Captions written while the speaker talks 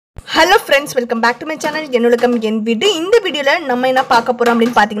Hello friends, welcome back to my channel. என்னுலகம் என் வீடு. இந்த வீடியோல நம்ம என்ன பார்க்க போறோம்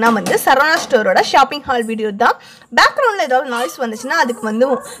அப்படினு பாத்தீங்கன்னா வந்து சரவணா ஸ்டோரோட ஷாப்பிங் ஹால் வீடியோ தான். பேக்ரவுண்ட்ல ஏதாவது நாய்ஸ் வந்துச்சுனா அதுக்கு வந்து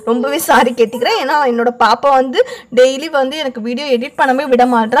ரொம்பவே சாரி கேட்டிக்கிறேன். ஏனா என்னோட பாப்பா வந்து டெய்லி வந்து எனக்கு வீடியோ எடிட் பண்ணவே விட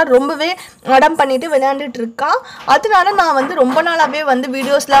மாட்டறா. ரொம்பவே அடம் பண்ணிட்டு விளையாண்டுட்டு இருக்கா. அதனால நான் வந்து ரொம்ப நாளாவே வந்து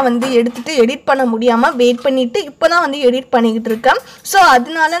வீடியோஸ்லாம் வந்து எடுத்துட்டு எடிட் பண்ண முடியாம வெயிட் பண்ணிட்டு இப்போதான் வந்து எடிட் பண்ணிக்கிட்டு இருக்கேன். சோ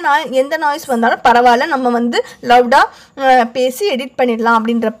அதனால நான் எந்த நாய்ஸ் வந்தாலும் பரவாயில்லை, நம்ம வந்து லவுடா பேசி எடிட் பண்ணிடலாம்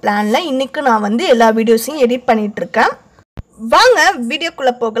அப்படின்ற பிளான்ல இன்னைக்கு நான் வந்து எல்லா வீடியோஸையும் எடிட் பண்ணிட்டு இருக்கேன். வாங்க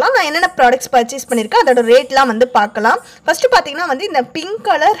வீடியோக்குள்ள போகலாம். நான் என்னென்ன ப்ராடக்ட்ஸ் பர்ச்சேஸ் பண்ணியிருக்கேன் அதோட ரேட்லாம் வந்து பார்க்கலாம். ஃபர்ஸ்ட் பார்த்தீங்கன்னா வந்து இந்த பிங்க்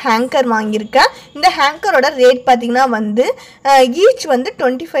கலர் ஹேங்கர் வாங்கியிருக்கேன். இந்த ஹேங்கரோட ரேட் பார்த்தீங்கன்னா வந்து ஈச் வந்து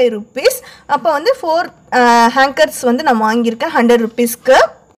 25 rupees. அப்போ வந்து 4 ஹேங்கர்ஸ் வந்து நான் வாங்கியிருக்கேன் 100 rupeesக்கு.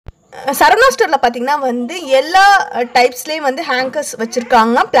 சரவணா ஸ்டோரில் பார்த்தீங்கன்னா வந்து எல்லா டைப்ஸ்லேயும் வந்து ஹேங்கர்ஸ்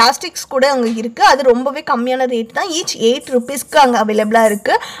வச்சுருக்காங்க. பிளாஸ்டிக்ஸ் கூட அங்கே இருக்குது. அது ரொம்பவே கம்மியான ரேட் தான். ஈச் 8 rupeesக்கு அங்கே அவைலபிளாக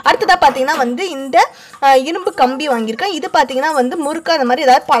இருக்குது. அடுத்ததாக பார்த்தீங்கன்னா வந்து இந்த இரும்பு கம்பி வாங்கியிருக்கேன். இது பார்த்தீங்கன்னா வந்து முறுக்கு அந்த மாதிரி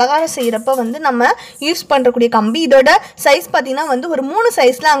ஏதாவது பலகாரம் செய்கிறப்ப வந்து நம்ம யூஸ் பண்ணுறக்கூடிய கம்பி. இதோட சைஸ் பார்த்தீங்கன்னா வந்து ஒரு 3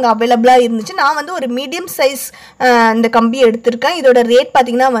 சைஸில் அங்கே அவைலபிளாக இருந்துச்சு. நான் வந்து ஒரு மீடியம் சைஸ் இந்த கம்பி எடுத்திருக்கேன். இதோட ரேட்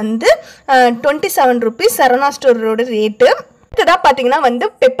பார்த்தீங்கன்னா வந்து 27 rupees சரவணா ஸ்டோரோட ரேட்டு. அடுத்ததாக பார்த்தீங்கன்னா வந்து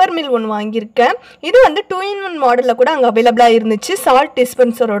பெப்பர் மில் ஒன்று வாங்கியிருக்கேன். இது வந்து 2-in-1 மாடலில் கூட அங்கே அவைலபிளாக இருந்துச்சு, சால்ட்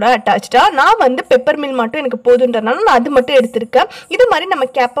டிஸ்பென்சரோட அட்டாச்சாக. நான் வந்து பெப்பர் மில் மட்டும் எனக்கு போதுன்றனால நான் அது மட்டும் எடுத்திருக்கேன். இது மாதிரி நம்ம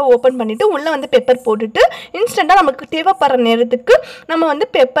கேப்பை ஓப்பன் பண்ணிவிட்டு உள்ளே வந்து பெப்பர் போட்டுட்டு இன்ஸ்டண்ட்டாக நமக்கு தேவைப்படுற நேரத்துக்கு நம்ம வந்து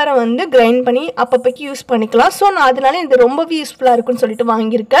பெப்பரை வந்து கிரைண்ட் பண்ணி அப்பப்போக்கு யூஸ் பண்ணிக்கலாம். ஸோ நான் அதனால இது ரொம்பவே யூஸ்ஃபுல்லாக இருக்குன்னு சொல்லிட்டு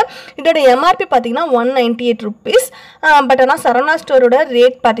வாங்கியிருக்கேன். இதோட எம்ஆர்பி பார்த்தீங்கன்னா 198 rupees. பட் ஆனால் சரவணா ஸ்டோரோட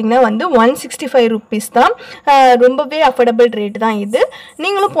ரேட் பார்த்தீங்கன்னா வந்து 165 rupees தான். ரொம்பவே அஃபோர்டபுள் ரேட் தான் இது.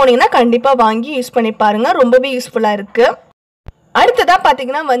 நீங்களும் போனீங்கன்னா கண்டிப்பாக வாங்கி யூஸ் பண்ணி பாருங்கள், ரொம்பவே யூஸ்ஃபுல்லாக இருக்குது. அடுத்ததாக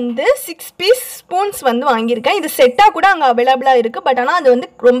பார்த்தீங்கன்னா வந்து 6 piece ஸ்பூன்ஸ் வந்து வாங்கியிருக்கேன். இது செட்டாக கூட அங்கே அவைலபிளாக இருக்குது. பட் ஆனால் அது வந்து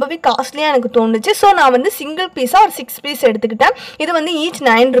ரொம்பவே காஸ்ட்லியாக எனக்கு தோணுச்சு. ஸோ நான் வந்து சிங்கிள் பீஸாக ஒரு 6 piece எடுத்துக்கிட்டேன். இது வந்து ஈச்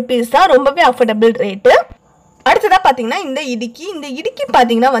 9 rupees தான். ரொம்பவே அஃபோர்டபுள் ரேட்டு. அடுத்ததாக பார்த்தீங்கன்னா இந்த இடுக்கி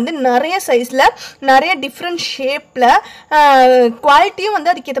பார்த்தீங்கன்னா வந்து நிறைய சைஸில் நிறைய டிஃப்ரெண்ட் ஷேப்பில் குவாலிட்டியும் வந்து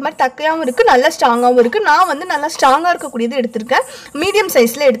அதுக்கேற்ற மாதிரி தக்கையாகவும் இருக்குது, நல்லா ஸ்ட்ராங்காகவும் இருக்குது. நான் வந்து நல்லா ஸ்ட்ராங்காக இருக்கக்கூடியது எடுத்திருக்கேன், மீடியம்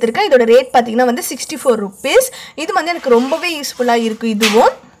சைஸில் எடுத்திருக்கேன். இதோட ரேட் பார்த்தீங்கன்னா வந்து 64 rupees. இது வந்து எனக்கு ரொம்பவே யூஸ்ஃபுல்லாக இருக்குது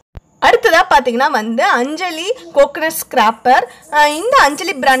இதுவும். அடுத்ததாக பார்த்தீங்கன்னா வந்து அஞ்சலி கோகனட் ஸ்க்ராப்பர். இந்த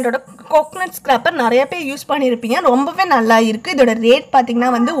அஞ்சலி பிராண்டோட கோகனட் ஸ்க்ராப்பர் நிறைய பேர் யூஸ் பண்ணியிருப்பீங்க, ரொம்பவே நல்லா இருக்குது. இதோட ரேட்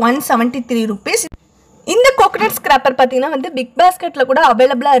பார்த்தீங்கன்னா வந்து 173 rupees. இந்த கோகனட் ஸ்க்ராப்பர் பார்த்தீங்கன்னா வந்து பிக் பாஸ்கெட்டில் கூட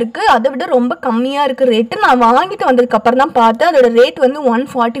அவைலபிளாக இருக்குது. அதை விட ரொம்ப கம்மியாக இருக்குது ரேட்டு. நான் வாங்கிட்டு வந்ததுக்கப்புறம் தான் பார்த்தேன். அதோட ரேட் வந்து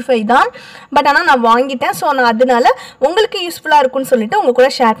 145 தான். பட் ஆனால் நான் வாங்கிட்டேன். ஸோ நான் அதனால உங்களுக்கு யூஸ்ஃபுல்லாக இருக்குன்னு சொல்லிட்டு உங்கள் கூட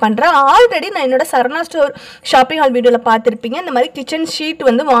ஷேர் பண்ணுறேன். ஆல்ரெடி நான் என்னோட சரவணா ஸ்டோர் ஷாப்பிங் ஹால் வீடியோவில் பார்த்துருப்பீங்க. இந்த மாதிரி கிச்சன் ஷீட்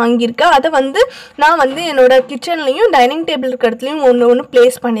வந்து வாங்கியிருக்கேன். அதை வந்து நான் வந்து என்னோட கிச்சன்லேயும் டைனிங் டேபிள் இருக்கிற இடத்துலையும் ஒன்று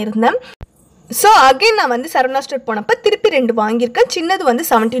பிளேஸ் பண்ணியிருந்தேன். ஸோ அகெயின் நான் வந்து சரவணா ஸ்டோர் போனப்போ திருப்பி 2 வாங்கியிருக்கேன். சின்னது வந்து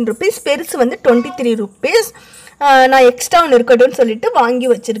 17 rupees, பெருசு வந்து 23 rupees. நான் எக்ஸ்ட்ரா ஒன்று இருக்கட்டும்னு சொல்லிட்டு வாங்கி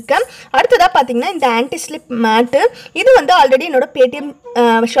வச்சுருக்கேன். அடுத்ததாக பார்த்தீங்கன்னா இந்த ஆன்டி ஸ்லிப் மேட்டு. இது வந்து ஆல்ரெடி என்னோட பேடிஎம்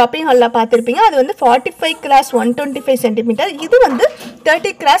ஷாப்பிங் ஹாலில் பார்த்துருப்பீங்க. அது வந்து 45x 125 cm. இது வந்து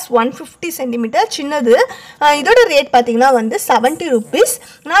 30x 150 cm சின்னது. இதோட ரேட் பார்த்தீங்கன்னா வந்து 70 rupees.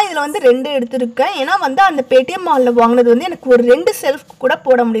 நான் இதில் வந்து 2 எடுத்திருக்கேன். ஏன்னா வந்து அந்த பேடிஎம் மாலில் வாங்கினது வந்து எனக்கு ஒரு 2 செல்ஃப் கூட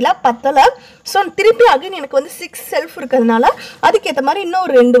போட முடியல, பத்தலை. ஸோ திருப்பி அகைன் எனக்கு வந்து 6 செல்ஃப் இருக்கிறதுனால அதுக்கேற்ற மாதிரி இன்னும்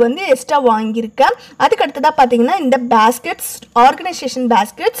ஒரு 2 வந்து எக்ஸ்ட்ரா வாங்கியிருக்கேன். அதுக்கு அடுத்ததாக பார்த்தீங்கன்னா இந்த பேஸ்கெட்ஸ், ஆர்கனைசேஷன்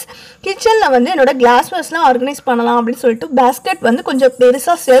பேஸ்கெட்ஸ். கிச்சனில் வந்து என்னோட கிளாஸ்வேர்ஸ்லாம் ஆர்கனைஸ் பண்ணலாம் அப்படின்னு சொல்லிட்டு பேஸ்கெட் வந்து கொஞ்சம்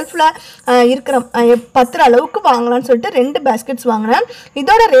பெருசாக செல்ஃபில் இருக்கிற பத்துற அளவுக்கு வாங்கலாம்னு சொல்லிட்டு 2 பேஸ்கெட்ஸ் வாங்கினேன்.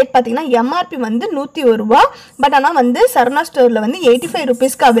 இதோட ரேட் பார்த்தீங்கன்னா எம்ஆர்பி வந்து 101 ரூபா. பட் ஆனால் வந்து சரவணா ஸ்டோரில் வந்து 85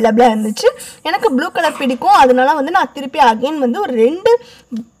 rupeesக்கு அவைலபிளாக இருந்துச்சு. எனக்கு ப்ளூ கலர் பிடிக்கும், அதனால வந்து நான் திருப்பி அகைன் வந்து ஒரு 2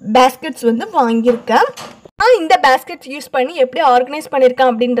 பேஸ்கெட்ஸ் வந்து வாங்கியிருக்கேன். இந்த பேஸ்கெட்ஸ் யூஸ் பண்ணி எப்படி ஆர்கனைஸ் பண்ணியிருக்கேன்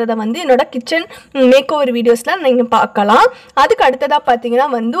அப்படின்றத வந்து என்னோட கிச்சன் மேக் ஓவர் வீடியோஸில் நீங்கள் பார்க்கலாம். அதுக்கு அடுத்ததாக பார்த்தீங்கன்னா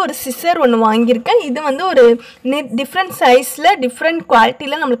வந்து ஒரு சிசர் ஒன்று வாங்கியிருக்கேன். இது வந்து ஒரு டிஃப்ரெண்ட் சைஸில் டிஃப்ரெண்ட்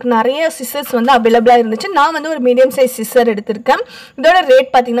குவாலிட்டியில் நம்மளுக்கு நிறைய சிசர்ஸ் வந்து அவைலபிளாக இருந்துச்சு. நான் வந்து ஒரு மீடியம் சைஸ் சிசர் எடுத்திருக்கேன். இதோட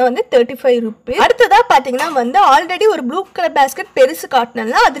ரேட் பார்த்தீங்கன்னா வந்து 35 rupees. அடுத்ததாக பார்த்தீங்கன்னா வந்து ஆல்ரெடி ஒரு ப்ளூ கலர் பேஸ்கெட் பெருசு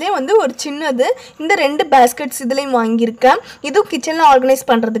காட்டினல, அதுலேயும் வந்து ஒரு சின்னது இந்த 2 பேஸ்கெட்ஸ் இதுலேயும் வாங்கியிருக்கேன். இதுவும் கிச்சனில் ஆர்கனைஸ்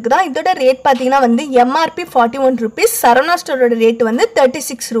பண்ணுறதுக்கு தான். இதோட ரேட் பார்த்தீங்கன்னா வந்து எம்ஆர்பி 41 rupees. சரவணா ஸ்டோரோட ரேட் வந்து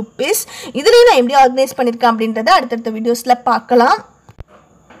 36 rupees. இதுலேயும் நான் எப்படி ஆர்கனைஸ் பண்ணியிருக்கேன் அப்படின்றத அடுத்தடுத்த வீடியோஸில் பார்க்கலாம்.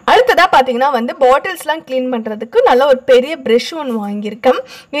 அடுத்ததாக பார்த்தீங்கன்னா வந்து பாட்டில்ஸ்லாம் க்ளீன் பண்ணுறதுக்கு நல்ல ஒரு பெரிய ப்ரஷ் ஒன்று வாங்கியிருக்கேன்.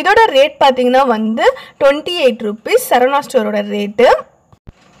 இதோட ரேட் பார்த்தீங்கன்னா வந்து 28 rupees சரவணா ஸ்டோரோட ரேட்டு.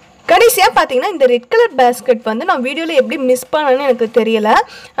 கடைசியாக பார்த்தீங்கன்னா இந்த ரெட் கலர் பேஸ்கெட் வந்து நான் வீடியோவில் எப்படி மிஸ் பண்ணேன்னு எனக்கு தெரியல.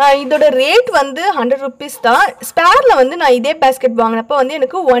 இதோட ரேட் வந்து 100 rupees தான். ஸ்பேரில் வந்து நான் இதே பேஸ்கெட் வாங்கினப்போ வந்து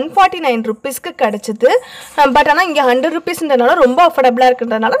எனக்கு 149 rupeesக்கு கிடச்சிது. பட் ஆனால் இங்கே 100 rupeesன்றனால ரொம்ப அஃபோர்டபுளாக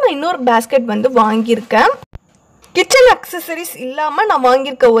இருக்கிறதுனால நான் இன்னொரு பேஸ்கெட் வந்து வாங்கியிருக்கேன். கிச்சன் அக்சசரிஸ் இல்லாமல் நான்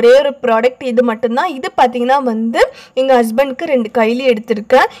வாங்கியிருக்க ஒரே ஒரு ப்ராடக்ட் இது மட்டும்தான். இது பார்த்தீங்கன்னா வந்து எங்கள் ஹஸ்பண்ட்க்கு 2 கைலி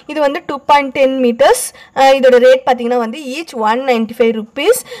எடுத்திருக்கேன். இது வந்து 2.10 meters. இதோட ரேட் பார்த்தீங்கன்னா வந்து ஈச் 195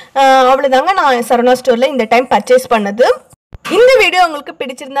 rupees. அவ்வளோதாங்க நான் சரவணா ஸ்டோரில் இந்த டைம் பர்ச்சேஸ் பண்ணது. இந்த வீடியோ உங்களுக்கு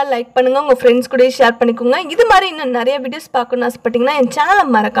பிடிச்சிருந்தா லைக் பண்ணுங்கள், உங்கள் ஃப்ரெண்ட்ஸ் கூட ஷேர் பண்ணிக்கோங்க. இது மாதிரி இன்னும் நிறைய வீடியோஸ் பார்க்கணும்னு ஆசைப்பட்டீங்கன்னா என் சேனலை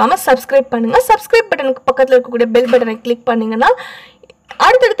மறக்காமல் சப்ஸ்கிரைப் பண்ணுங்கள். சப்ஸ்கிரைப் பட்டனுக்கு பக்கத்தில் இருக்கக்கூடிய பெல் பட்டனை கிளிக் பண்ணிங்கன்னா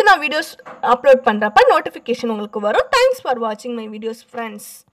அடுத்தடுத்து நான் வீடியோஸ் அப்லோட் பண்ணுறப்ப நோட்டிஃபிகேஷன் உங்களுக்கு வரும். தேங்க்ஸ் ஃபார் வாட்சிங் மை வீடியோஸ்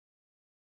ஃப்ரெண்ட்ஸ்.